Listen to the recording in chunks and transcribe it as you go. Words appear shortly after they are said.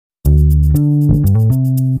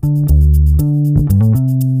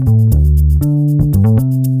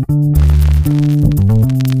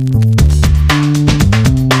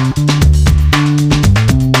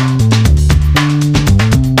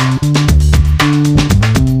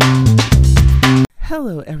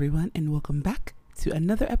Hello, everyone, and welcome back to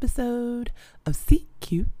another episode of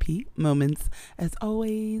CQP Moments. As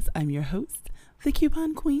always, I'm your host, the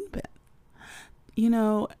Coupon Queen, Beth. You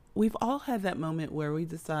know, we've all had that moment where we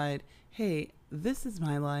decide, hey, this is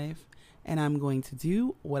my life, and I'm going to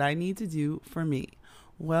do what I need to do for me.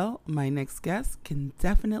 Well, my next guest can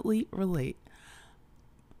definitely relate.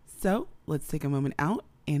 So let's take a moment out,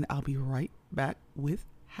 and I'll be right back with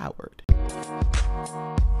Howard.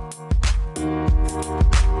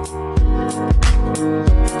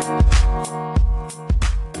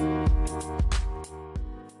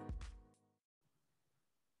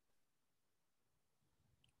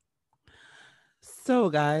 So,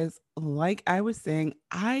 guys, like I was saying,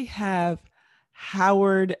 I have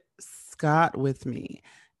Howard Scott with me.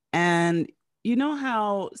 And you know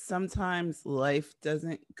how sometimes life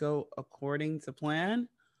doesn't go according to plan?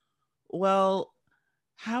 Well,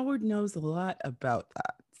 Howard knows a lot about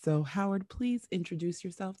that. So, Howard, please introduce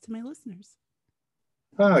yourself to my listeners.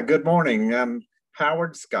 Good morning. I'm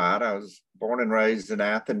Howard Scott. I was born and raised in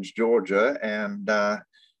Athens, Georgia, and I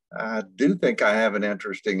do think I have an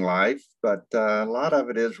interesting life, but a lot of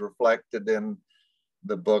it is reflected in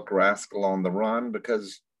the book Rascal on the Run,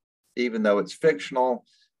 because even though it's fictional,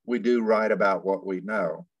 we do write about what we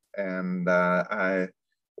know. And I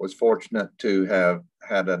was fortunate to have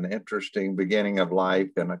had an interesting beginning of life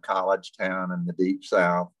in a college town in the Deep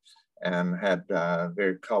South, and had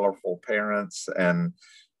very colorful parents and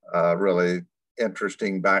really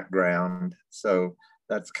interesting background. So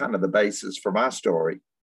that's kind of the basis for my story.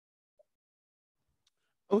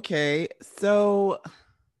 Okay, so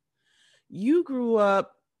you grew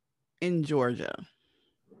up in Georgia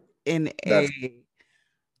in That's a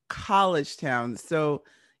college town. So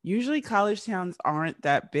usually college towns aren't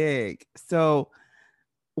that big. So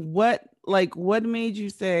what made you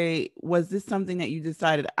say, was this something that you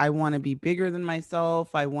decided, I want to be bigger than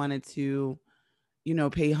myself? I wanted to,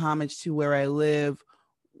 pay homage to where I live.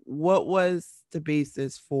 What was the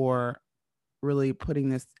basis for really putting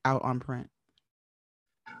this out on print?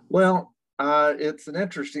 Well, it's an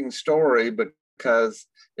interesting story because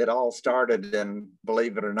it all started in,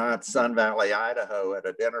 believe it or not, Sun Valley, Idaho, at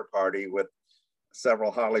a dinner party with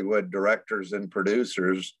several Hollywood directors and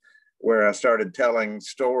producers, where I started telling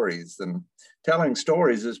stories. And telling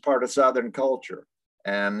stories is part of Southern culture.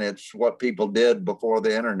 And it's what people did before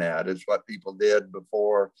the internet. It's what people did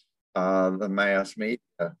before the mass media.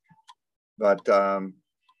 But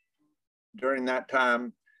during that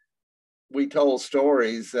time, we told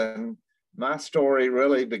stories, and my story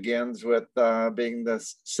really begins with being the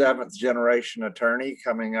seventh generation attorney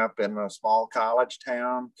coming up in a small college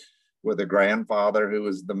town with a grandfather who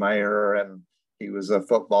was the mayor, and he was a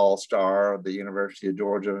football star of the University of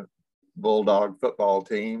Georgia Bulldog football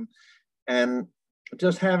team. And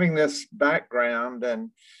just having this background, and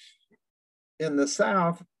in the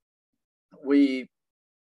South, we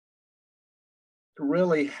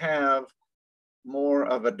really have more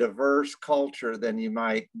of a diverse culture than you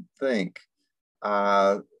might think.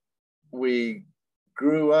 We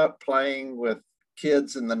grew up playing with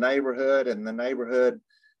kids in the neighborhood, and the neighborhood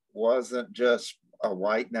wasn't just a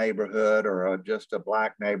white neighborhood or just a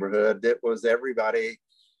black neighborhood. It was everybody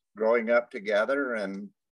growing up together in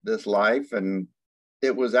this life, and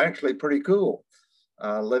it was actually pretty cool.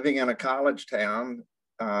 Living in a college town,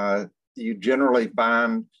 you generally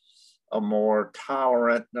find a more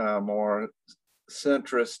tolerant, more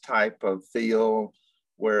centrist type of feel,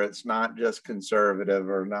 where it's not just conservative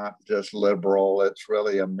or not just liberal. It's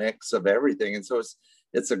really a mix of everything. And so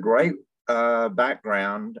it's a great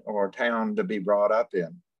background or town to be brought up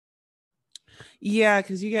in. Yeah,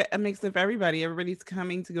 because you get a mix of everybody. Everybody's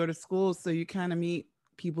coming to go to school. So you kind of meet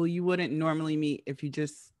people you wouldn't normally meet if you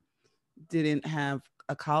just didn't have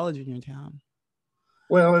a college in your town.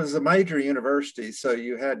 Well, it was a major university, so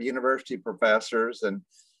you had university professors, and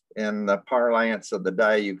in the parlance of the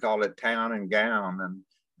day, you call it town and gown. And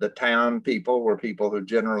the town people were people who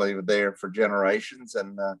generally were there for generations,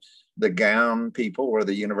 and the gown people were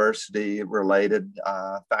the university-related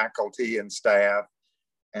faculty and staff,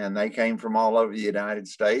 and they came from all over the United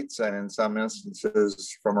States, and in some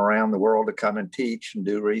instances from around the world, to come and teach and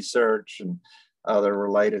do research and other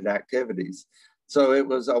related activities. So it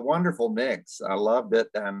was a wonderful mix. I loved it,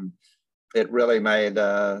 and it really made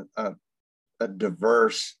a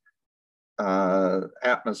diverse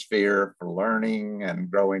atmosphere for learning and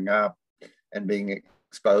growing up and being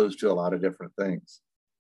exposed to a lot of different things.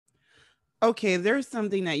 Okay, there's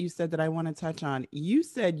something that you said that I want to touch on. You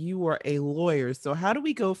said you were a lawyer. So how do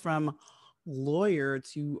we go from lawyer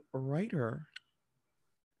to writer?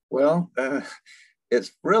 Well,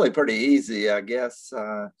 it's really pretty easy, I guess.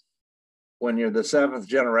 when you're the seventh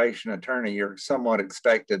generation attorney, you're somewhat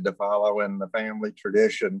expected to follow in the family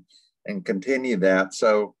tradition and continue that.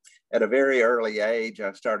 So at a very early age,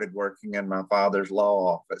 I started working in my father's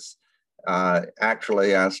law office.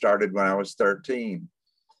 Actually, I started when I was 13,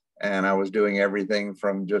 and I was doing everything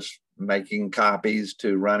from just making copies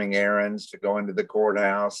to running errands to going to the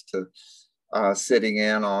courthouse to sitting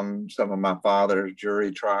in on some of my father's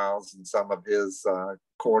jury trials and some of his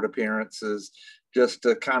court appearances, just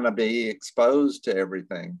to kind of be exposed to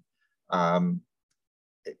everything.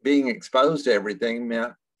 Being exposed to everything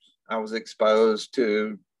meant I was exposed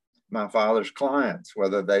to my father's clients,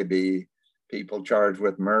 whether they be people charged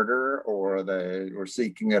with murder or they were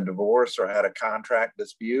seeking a divorce or had a contract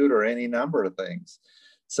dispute or any number of things.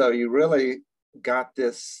 So you really got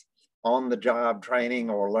this on-the-job training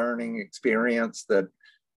or learning experience that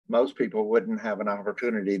most people wouldn't have an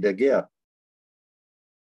opportunity to get.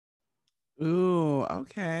 Ooh,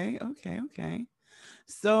 okay.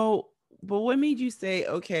 So, but what made you say,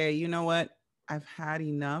 okay, you know what? I've had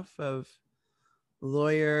enough of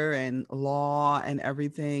lawyer and law and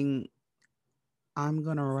everything. I'm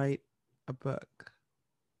going to write a book.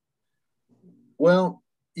 Well,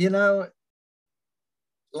 you know,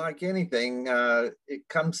 like anything, it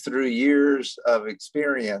comes through years of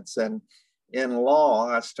experience. And in law,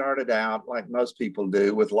 I started out, like most people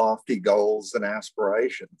do, with lofty goals and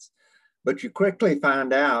aspirations. But you quickly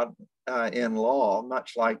find out in law,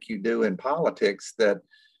 much like you do in politics, that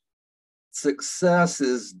success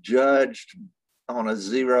is judged on a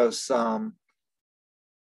zero-sum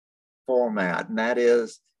format. And that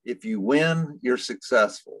is, if you win, you're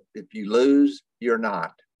successful. If you lose, you're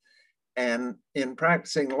not. And in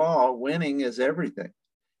practicing law, winning is everything.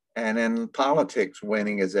 And in politics,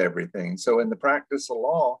 winning is everything. So in the practice of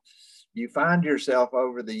law, you find yourself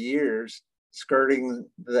over the years skirting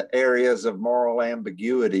the areas of moral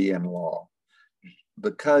ambiguity in law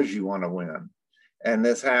because you want to win. And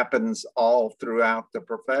this happens all throughout the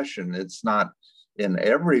profession. It's not in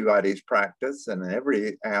everybody's practice and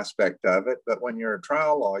every aspect of it, but when you're a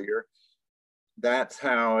trial lawyer, that's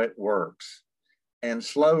how it works. And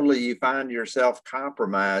slowly you find yourself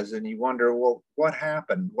compromised and you wonder, well, what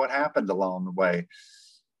happened? What happened along the way?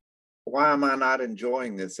 Why am I not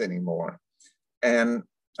enjoying this anymore? And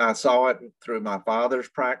I saw it through my father's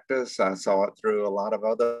practice. I saw it through a lot of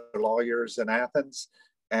other lawyers in Athens,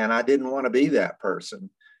 and I didn't want to be that person.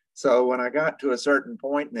 So when I got to a certain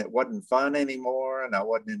point and it wasn't fun anymore and I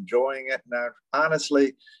wasn't enjoying it, and I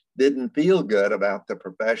honestly didn't feel good about the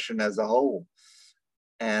profession as a whole.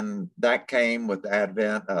 And that came with the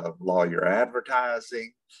advent of lawyer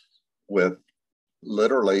advertising, with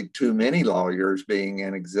literally too many lawyers being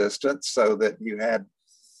in existence, so that you had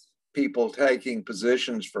people taking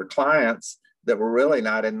positions for clients that were really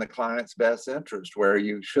not in the client's best interest, where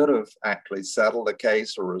you should have actually settled a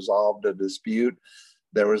case or resolved a dispute.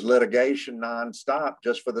 There was litigation nonstop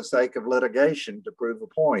just for the sake of litigation to prove a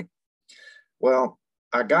point. Well,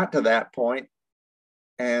 I got to that point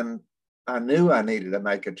and I knew I needed to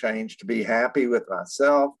make a change to be happy with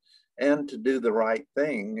myself and to do the right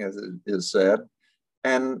thing, as it is said.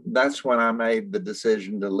 And that's when I made the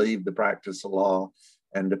decision to leave the practice of law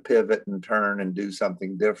and to pivot and turn and do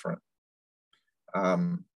something different.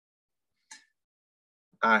 I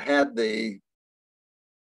had the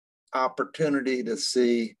opportunity to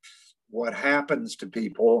see what happens to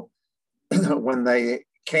people when they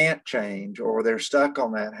can't change, or they're stuck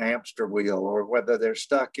on that hamster wheel, or whether they're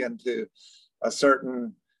stuck into a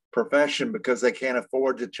certain profession because they can't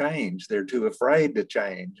afford to change. They're too afraid to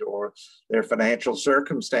change, or their financial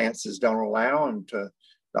circumstances don't allow them to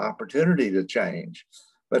the opportunity to change.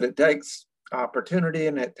 But it takes opportunity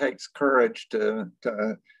and it takes courage to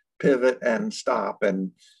pivot and stop.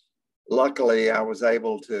 And luckily, I was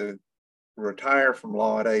able to retire from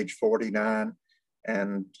law at age 49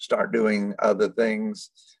 and start doing other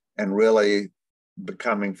things and really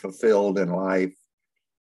becoming fulfilled in life.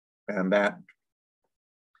 And that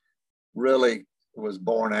really was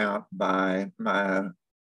borne out by my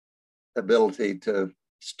ability to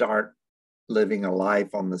start living a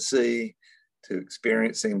life on the sea, to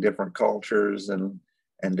experiencing different cultures and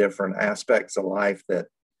different aspects of life that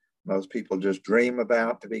most people just dream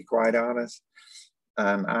about, to be quite honest.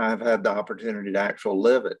 And I've had the opportunity to actually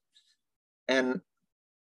live it. And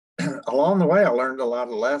along the way, I learned a lot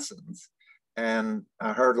of lessons and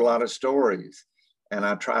I heard a lot of stories and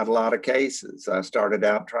I tried a lot of cases. I started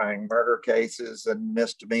out trying murder cases and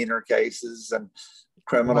misdemeanor cases and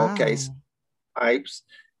criminal case types.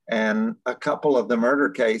 And a couple of the murder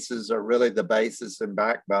cases are really the basis and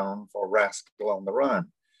backbone for Rascal on the Run.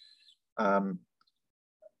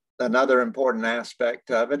 Another important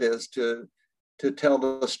aspect of it is to to tell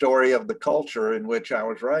the story of the culture in which I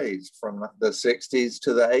was raised from the 60s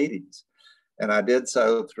to the 80s. And I did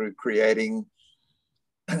so through creating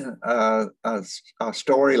a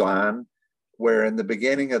storyline where in the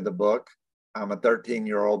beginning of the book, I'm a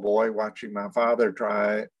 13-year-old boy watching my father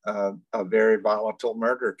try a very volatile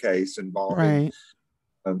murder case involving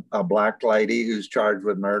a Black lady who's charged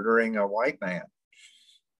with murdering a white man.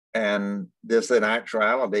 And this, in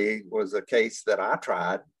actuality, was a case that I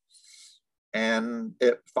tried. And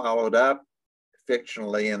it followed up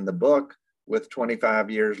fictionally in the book with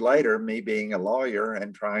 25 years later, me being a lawyer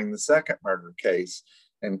and trying the second murder case.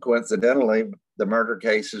 And coincidentally, the murder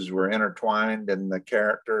cases were intertwined in the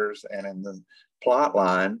characters and in the plot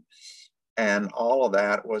line. And all of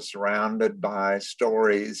that was surrounded by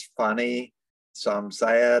stories, funny, some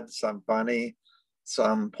sad, some funny,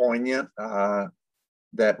 some poignant,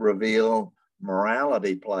 that reveal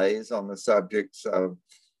morality plays on the subjects of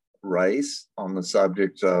race, on the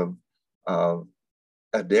subjects of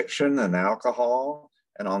addiction and alcohol,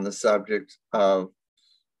 and on the subject of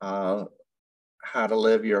how to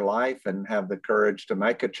live your life and have the courage to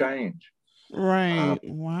make a change. Right.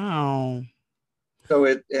 Wow. So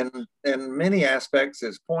it in many aspects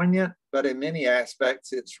is poignant, but in many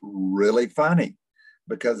aspects it's really funny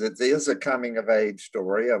because it is a coming of age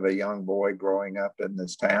story of a young boy growing up in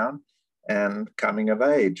this town and coming of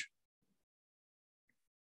age.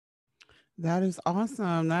 That is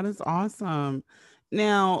awesome. That is awesome.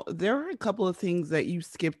 Now, there are a couple of things that you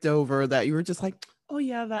skipped over that you were just like, oh,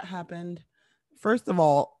 yeah, that happened. First of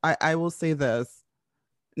all, I will say this.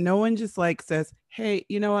 No one just like says, hey,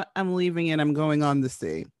 you know what? I'm leaving and I'm going on the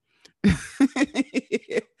sea.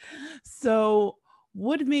 So,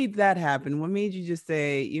 what made that happen? What made you just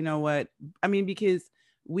say, you know what? I mean, because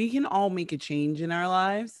we can all make a change in our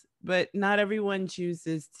lives, but not everyone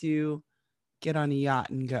chooses to get on a yacht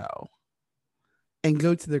and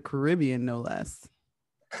go to the Caribbean, no less.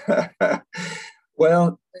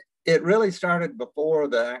 Well, it really started before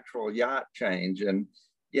the actual yacht change. And,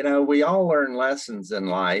 you know, we all learn lessons in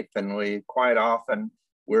life, and we quite often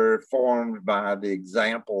we're formed by the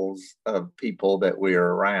examples of people that we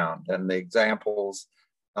are around. And the examples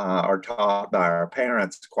are taught by our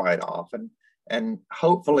parents quite often. And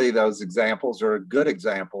hopefully those examples are good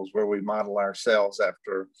examples where we model ourselves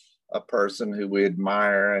after a person who we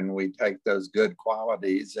admire, and we take those good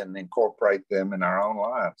qualities and incorporate them in our own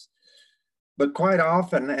lives. But quite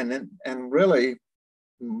often, and really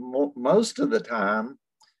most of the time,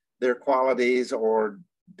 they're qualities or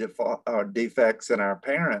defects in our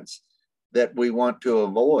parents that we want to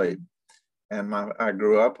avoid. And I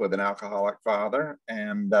grew up with an alcoholic father,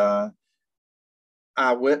 and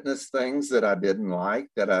I witnessed things that I didn't like,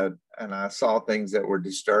 and I saw things that were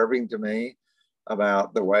disturbing to me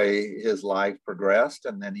about the way his life progressed.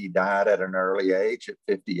 And then he died at an early age, at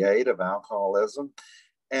 58, of alcoholism.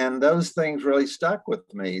 And those things really stuck with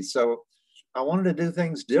me. So I wanted to do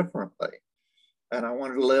things differently, and I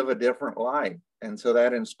wanted to live a different life. And so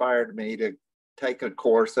that inspired me to take a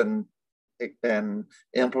course and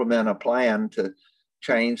implement a plan to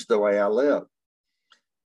change the way I live.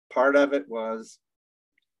 Part of it was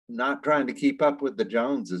not trying to keep up with the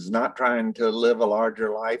Joneses, not trying to live a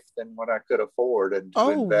larger life than what I could afford. And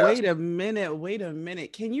invest. Wait a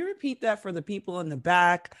minute. Can you repeat that for the people in the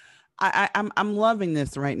back? I'm loving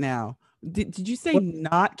this right now. Did you say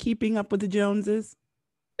not keeping up with the Joneses?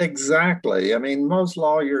 Exactly. I mean, most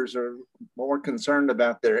lawyers are more concerned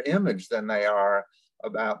about their image than they are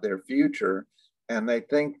about their future. And they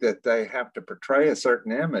think that they have to portray a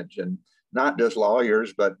certain image, and not just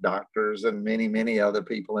lawyers, but doctors and many, many other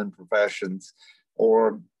people in professions,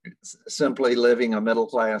 or simply living a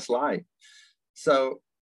middle-class life. So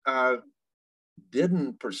I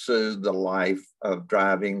didn't pursue the life of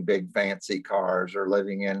driving big fancy cars or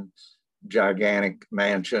living in gigantic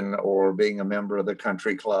mansion or being a member of the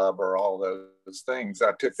country club or all those things.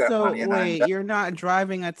 I took that money. Wait, you're not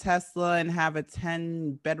driving a Tesla and have a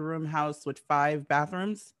 10-bedroom house with 5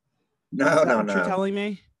 bathrooms? No. You're telling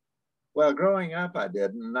me? Well, growing up, I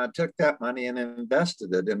didn't. And I took that money and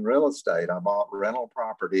invested it in real estate. I bought rental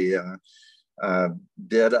property,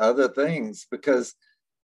 did other things, because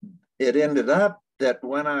it ended up that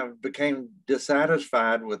when I became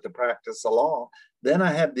dissatisfied with the practice of law, then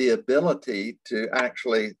I had the ability to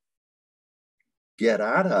actually get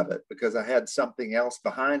out of it because I had something else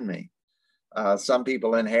behind me. Some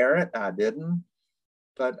people inherit, I didn't,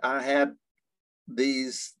 but I had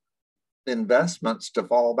these investments to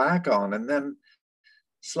fall back on. And then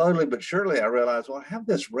slowly but surely I realized, well, I have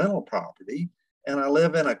this rental property and I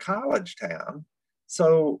live in a college town.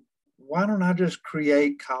 So why don't I just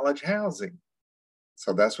create college housing?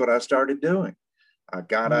 So that's what I started doing. I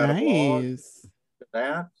got out of law, Nice.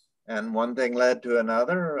 that, and one thing led to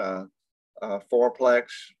another. A fourplex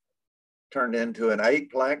turned into an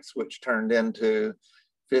eightplex, which turned into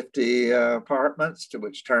 50 apartments, to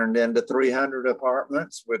which turned into 300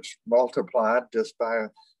 apartments, which multiplied just by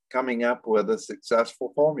coming up with a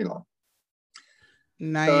successful formula.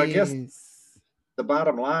 So I guess Nice. the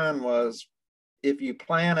bottom line was, if you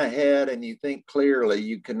plan ahead and you think clearly,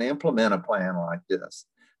 you can implement a plan like this.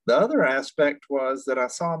 The other aspect was that I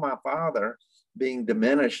saw my father being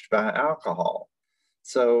diminished by alcohol.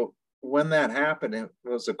 So when that happened, it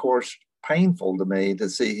was, of course, painful to me to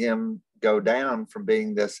see him go down from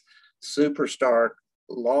being this superstar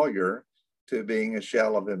lawyer to being a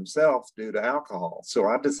shell of himself due to alcohol. So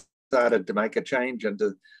I decided to make a change and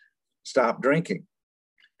to stop drinking.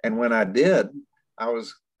 And when I did, I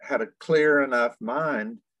had a clear enough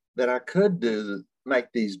mind that I could make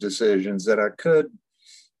these decisions, that I could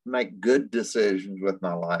make good decisions with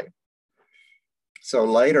my life. So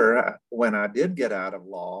later, when I did get out of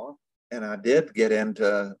law and I did get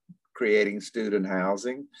into creating student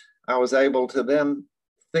housing, I was able to then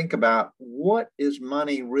think about, what is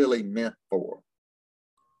money really meant for?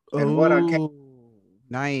 And what I can Oh,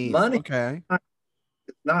 nice. money Okay.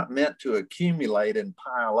 is not meant to accumulate and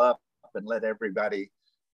pile up and let everybody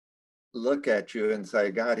look at you and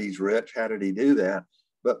say, God, he's rich. How did he do that?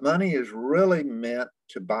 But money is really meant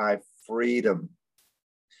to buy freedom,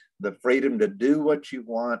 the freedom to do what you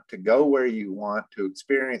want, to go where you want, to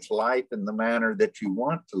experience life in the manner that you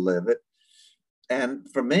want to live it.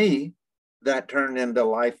 And for me, that turned into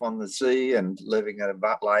life on the sea and living a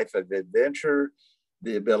life of adventure,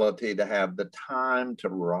 the ability to have the time to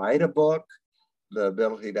write a book, the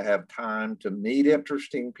ability to have time to meet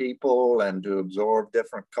interesting people and to absorb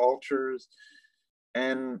different cultures.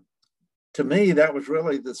 And to me, that was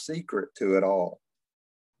really the secret to it all.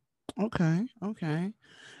 Okay. Okay.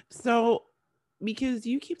 So, because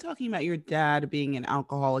you keep talking about your dad being an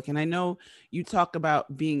alcoholic, and I know you talk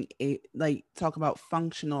about being talk about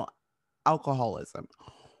functional alcoholism.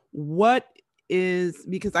 What is,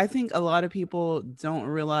 because I think a lot of people don't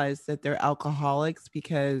realize that they're alcoholics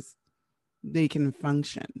because they can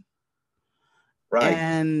function. Right.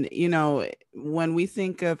 And, when we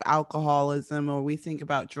think of alcoholism or we think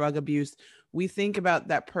about drug abuse, we think about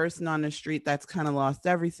that person on the street that's kind of lost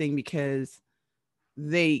everything because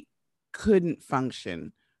they couldn't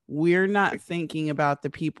function. We're not thinking about the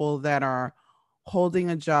people that are holding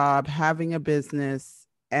a job, having a business,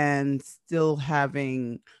 and still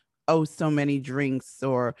having, oh, so many drinks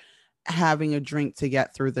or having a drink to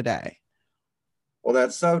get through the day. Well,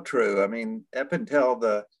 that's so true. I mean, up until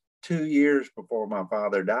the 2 years before my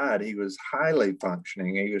father died, he was highly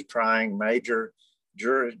functioning. He was trying major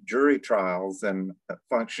jury trials and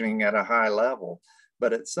functioning at a high level.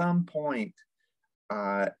 But at some point,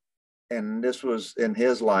 and this was in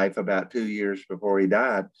his life about 2 years before he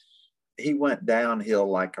died, he went downhill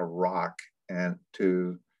like a rock and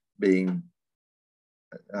to being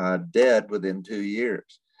dead within 2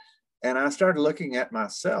 years. And I started looking at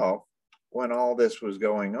myself when all this was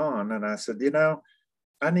going on. And I said,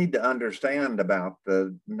 I need to understand about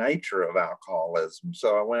the nature of alcoholism.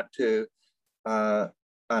 So I went to an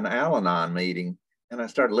Al Anon meeting and I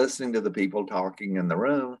started listening to the people talking in the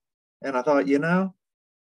room. And I thought,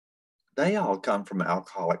 they all come from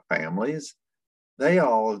alcoholic families.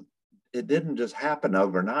 It didn't just happen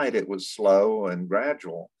overnight. It was slow and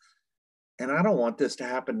gradual. And I don't want this to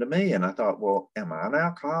happen to me. And I thought, well, am I an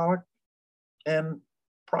alcoholic? And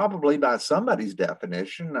probably by somebody's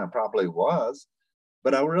definition, I probably was,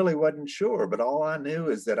 but I really wasn't sure. But all I knew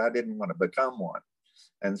is that I didn't want to become one.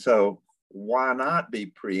 And so why not be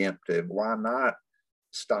preemptive? Why not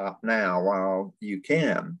stop now while you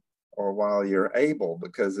can or while you're able?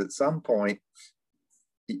 Because at some point,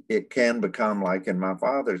 it can become, like in my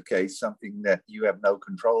father's case, something that you have no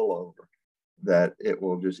control over, that it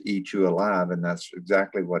will just eat you alive. And that's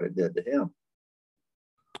exactly what it did to him.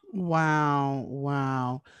 Wow.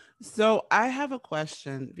 Wow. So I have a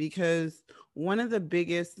question because one of the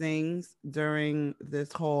biggest things during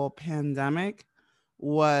this whole pandemic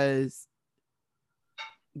was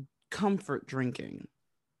comfort drinking,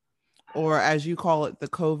 or as you call it, the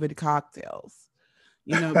COVID cocktails,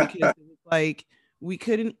 because it was like we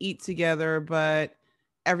couldn't eat together, but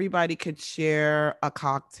everybody could share a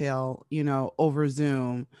cocktail, over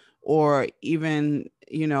Zoom, or even,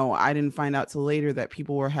 I didn't find out till later that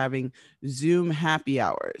people were having Zoom happy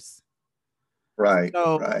hours. Right,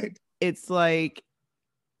 So right. it's like,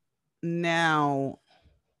 now,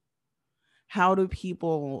 how do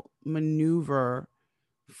people maneuver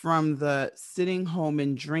from the sitting home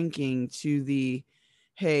and drinking to the,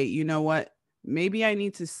 hey, you know what? maybe I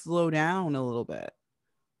need to slow down a little bit,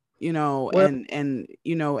 Well, and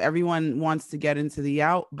everyone wants to get into the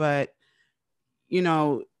out, but you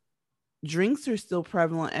know, drinks are still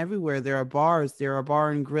prevalent everywhere. There are bars, there are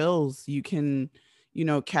bar and grills. You can,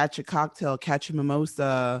 catch a cocktail, catch a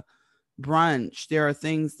mimosa, brunch. There are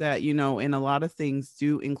things that, and a lot of things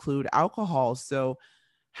do include alcohol. So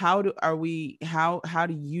how do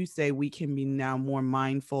you say we can be now more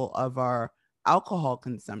mindful of our alcohol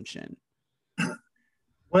consumption?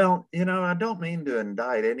 well, I don't mean to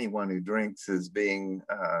indict anyone who drinks as being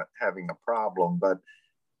having a problem, but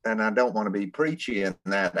and I don't want to be preachy in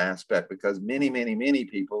that aspect because many, many, many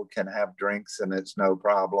people can have drinks and it's no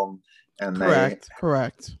problem, and they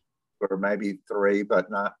Correct. or maybe three, but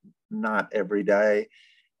not every day.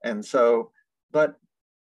 And so, but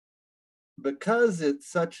because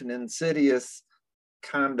it's such an insidious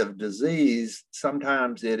kind of disease,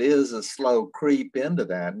 sometimes it is a slow creep into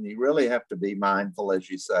that. And you really have to be mindful, as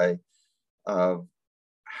you say, of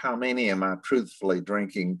how many am I truthfully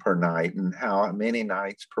drinking per night and how many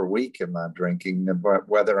nights per week am I drinking, but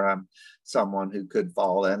whether I'm someone who could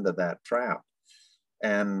fall into that trap.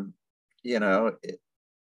 And, you know,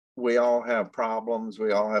 we all have problems.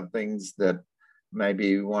 We all have things that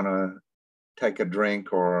maybe want to take a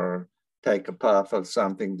drink or take a puff of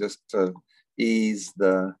something just to ease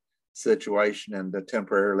the situation and to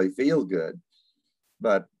temporarily feel good.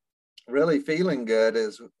 But really feeling good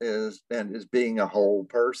is being a whole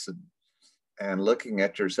person and looking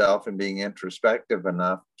at yourself and being introspective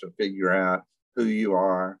enough to figure out who you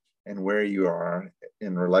are and where you are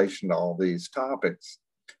in relation to all these topics.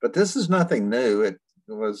 But this is nothing new. It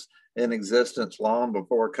was in existence long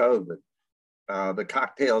before COVID. The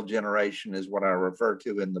cocktail generation is what I refer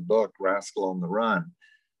to in the book, Rascal on the Run.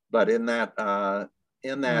 But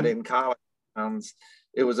Right. in college towns,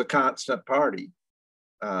 it was a constant party.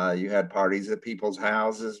 You had parties at people's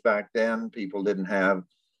houses back then. People didn't have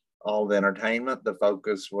all the entertainment. The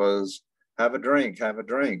focus was have a drink, have a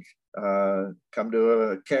drink. Come to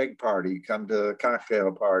a keg party, come to a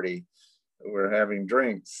cocktail party. We're having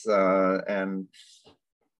drinks. And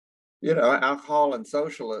alcohol and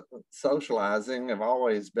socializing have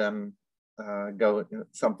always been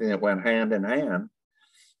something that went hand in hand,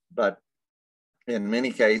 but in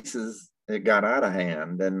many cases it got out of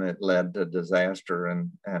hand and it led to disaster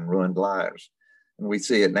and ruined lives. And we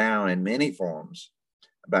see it now in many forms.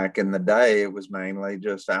 Back in the day, it was mainly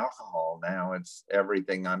just alcohol. Now it's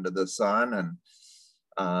everything under the sun,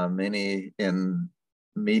 and many in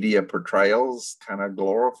media portrayals kind of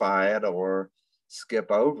glorify it or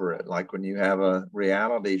skip over it. Like when you have a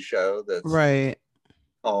reality show that's Right.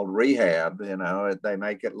 called Rehab, they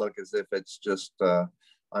make it look as if it's just a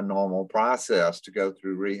normal process to go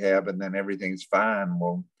through rehab and then everything's fine.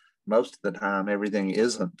 Well, most of the time, everything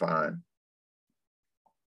isn't fine.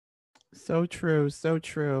 So true. So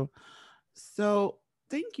true. So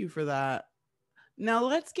thank you for that. Now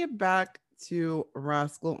let's get back to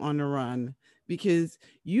Rascal on the Run because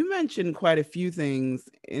you mentioned quite a few things,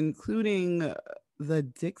 including the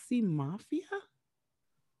Dixie Mafia.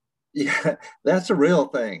 Yeah, that's a real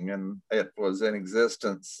thing. And it was in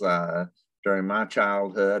existence during my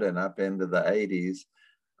childhood and up into the 80s.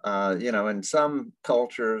 In some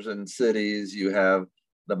cultures and cities, you have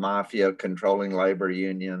the mafia controlling labor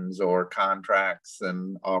unions or contracts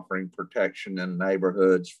and offering protection in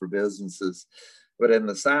neighborhoods for businesses. But in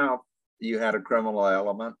the South, you had a criminal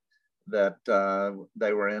element that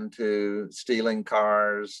they were into stealing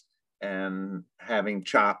cars and having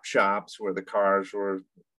chop shops where the cars were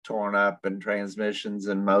torn up and transmissions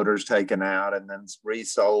and motors taken out and then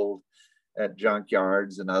resold at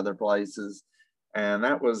junkyards and other places. And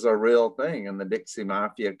that was a real thing. And the Dixie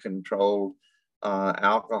Mafia controlled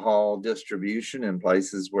alcohol distribution in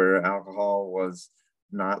places where alcohol was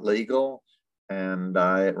not legal. And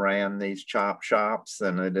it ran these chop shops,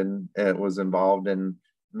 and it was involved in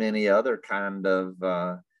many other kind of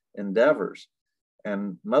endeavors.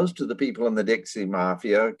 And most of the people in the Dixie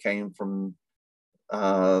Mafia came from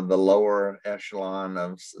the lower echelon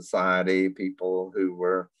of society, people who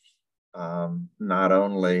were not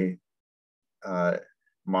only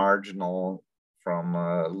marginal from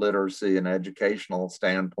a literacy and educational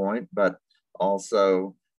standpoint, but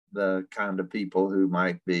also the kind of people who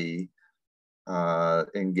might be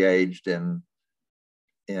engaged in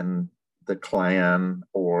the Klan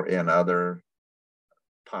or in other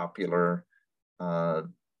popular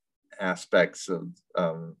aspects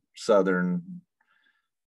of Southern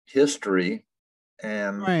history.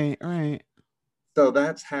 And Right, right. so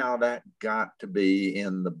that's how that got to be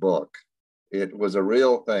in the book. It was a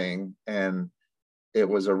real thing. And it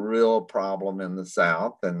was a real problem in the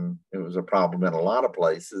South, and it was a problem in a lot of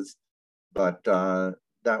places. But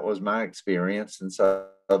that was my experience, and so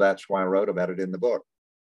that's why I wrote about it in the book.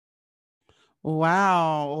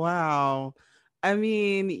 Wow, wow. I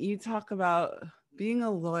mean, you talk about being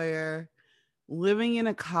a lawyer, living in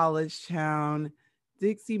a college town,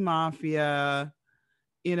 Dixie Mafia,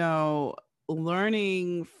 you know,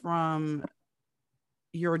 learning from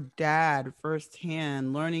your dad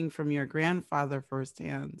firsthand, learning from your grandfather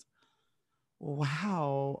firsthand.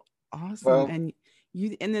 Wow, awesome. Well, And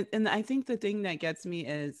you and I think the thing that gets me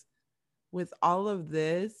is with all of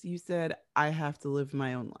this, you said I have to live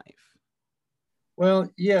my own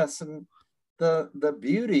life. yes, and the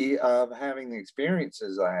beauty of having the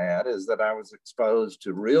experiences I had is that I was exposed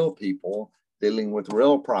to real people dealing with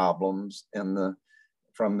real problems in the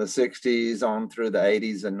from the 60s on through the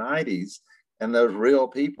 80s and 90s. And those real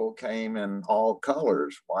people came in all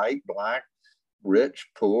colors, white, black, rich,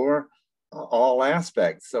 poor, all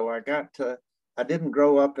aspects. So I didn't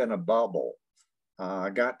grow up in a bubble.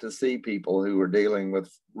 I got to see people who were dealing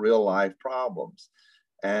with real life problems.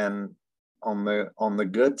 And on the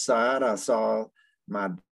good side, I saw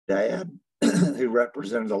my dad, who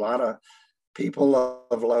represented a lot of people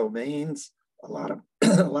of low means, a lot of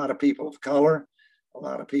a lot of people of color, a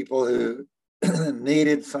lot of people who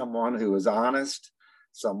needed someone who was honest,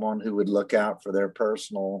 someone who would look out for their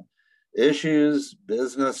personal issues,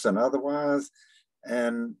 business and otherwise,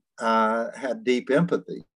 and had deep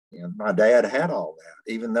empathy. You know, my dad had all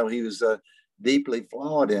that, even though he was a deeply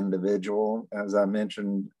flawed individual, as I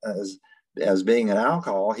mentioned, as being an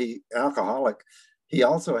alcoholic. He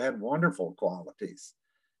also had wonderful qualities.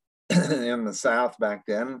 In the South back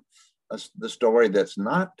then, the story that's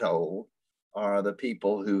not told are the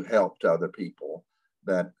people who helped other people.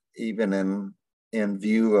 That even in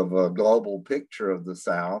view of a global picture of the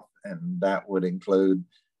South, and that would include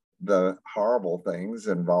the horrible things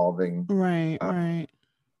involving Right, right.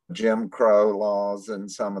 Jim Crow laws and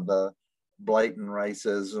some of the blatant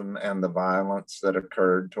racism and the violence that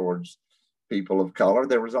occurred towards people of color.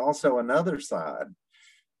 There was also another side.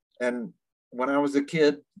 And when I was a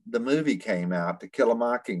kid, the movie came out, To Kill a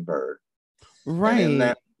Mockingbird. And in Right.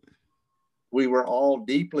 that, we were all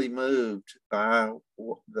deeply moved by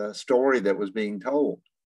the story that was being told.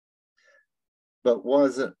 But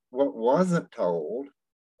what wasn't told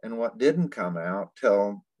and what didn't come out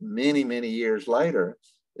till many, many years later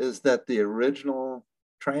is that the original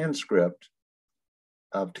transcript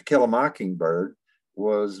of To Kill a Mockingbird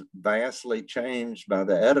was vastly changed by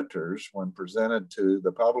the editors when presented to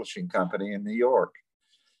the publishing company in New York.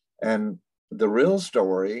 And the real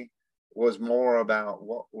story was more about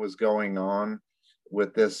what was going on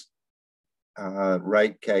with this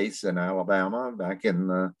rape case in Alabama back in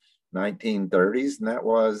the 1930s. And that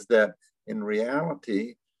was that in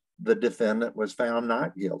reality, the defendant was found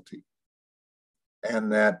not guilty.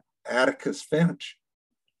 And that Atticus Finch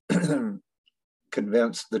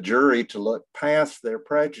convinced the jury to look past their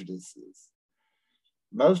prejudices.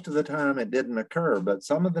 Most of the time it didn't occur, but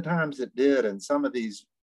some of the times it did. And some of these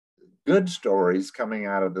good stories coming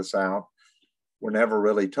out of the South were never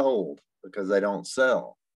really told because they don't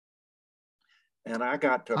sell. And I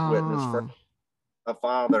got to witness for Ah. a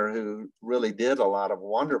father who really did a lot of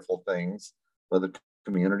wonderful things for the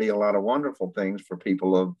community, a lot of wonderful things for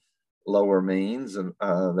people of lower means and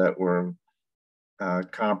that were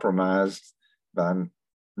compromised by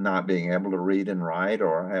not being able to read and write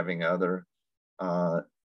or having other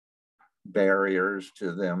barriers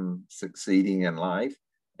to them succeeding in life.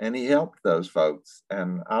 And he helped those folks.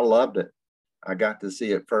 And I loved it. I got to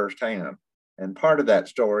see it firsthand. And part of that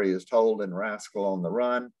story is told in Rascal on the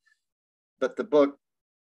Run. But the book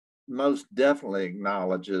most definitely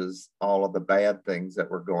acknowledges all of the bad things that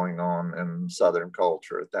were going on in Southern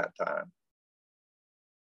culture at that time.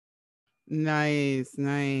 Nice,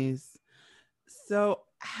 nice. So,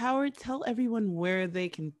 Howard, tell everyone where they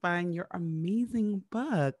can find your amazing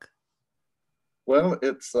book. Well,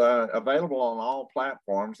 it's available on all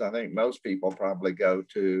platforms. I think most people probably go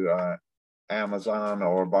to Amazon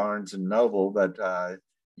or Barnes and Noble, but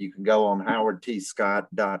you can go on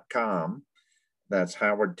howardtscott.com. That's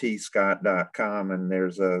howardtscott.com, and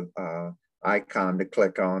there's a icon to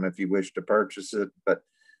click on if you wish to purchase it. But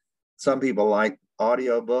some people like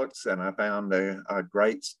audiobooks, and I found a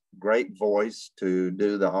great voice to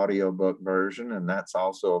do the audiobook version, and that's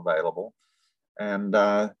also available. And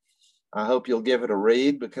I hope you'll give it a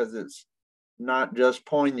read because it's not just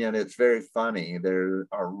poignant, it's very funny. There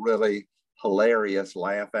are really hilarious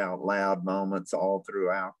laugh out loud moments all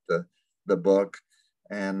throughout the book.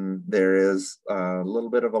 And there is a little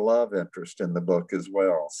bit of a love interest in the book as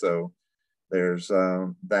well. So there's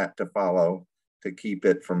that to follow to keep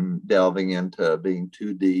it from delving into being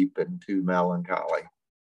too deep and too melancholy.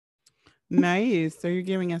 Nice. So you're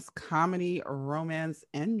giving us comedy, romance,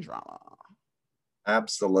 and drama.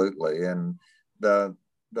 Absolutely. And the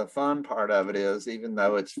fun part of it is, even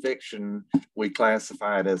though it's fiction, we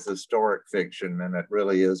classify it as historic fiction, and it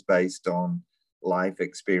really is based on life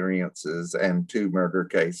experiences and 2 murder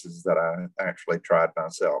cases that I actually tried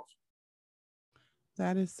myself.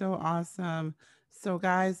 That is so awesome. So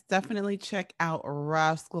guys, definitely check out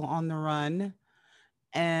Rascal on the Run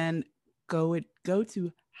and go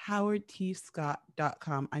to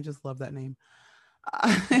howardtscott.com. I just love that name.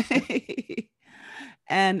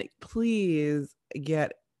 And please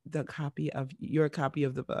get your copy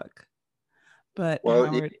of the book. But Well,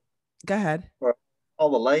 Howard, go ahead. For all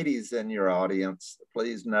the ladies in your audience,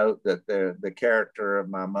 please note that the character of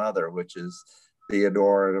my mother, which is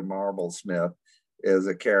Theodora Marblesmith, is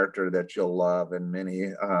a character that you'll love, and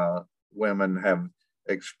many women have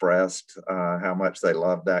expressed how much they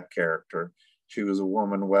love that character. She was a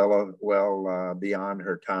woman well beyond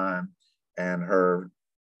her time, and her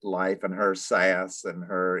life and her sass and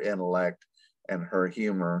her intellect and her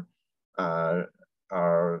humor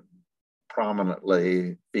are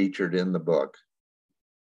prominently featured in the book.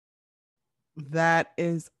 That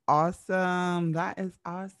is awesome. That is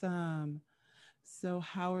awesome. So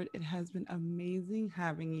Howard, it has been amazing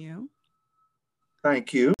having you.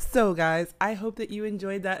 Thank you. So guys, I hope that you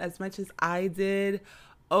enjoyed that as much as I did.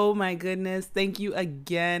 Oh my goodness. Thank you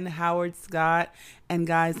again, Howard Scott. And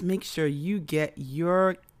guys, make sure you get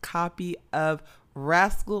your copy of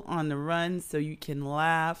Rascal on the Run so you can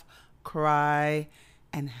laugh, cry,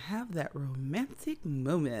 and have that romantic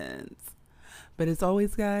moment. But as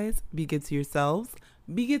always, guys, be good to yourselves,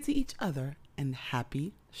 be good to each other, and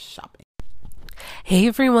happy shopping. Hey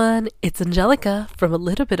everyone, it's Angelica from A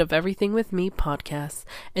Little Bit of Everything with Me podcast,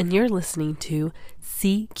 and you're listening to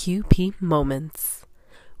CQP Moments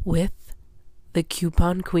with the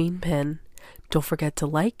Coupon Queen Pen. Don't forget to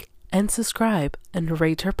like and subscribe and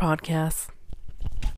rate her podcast.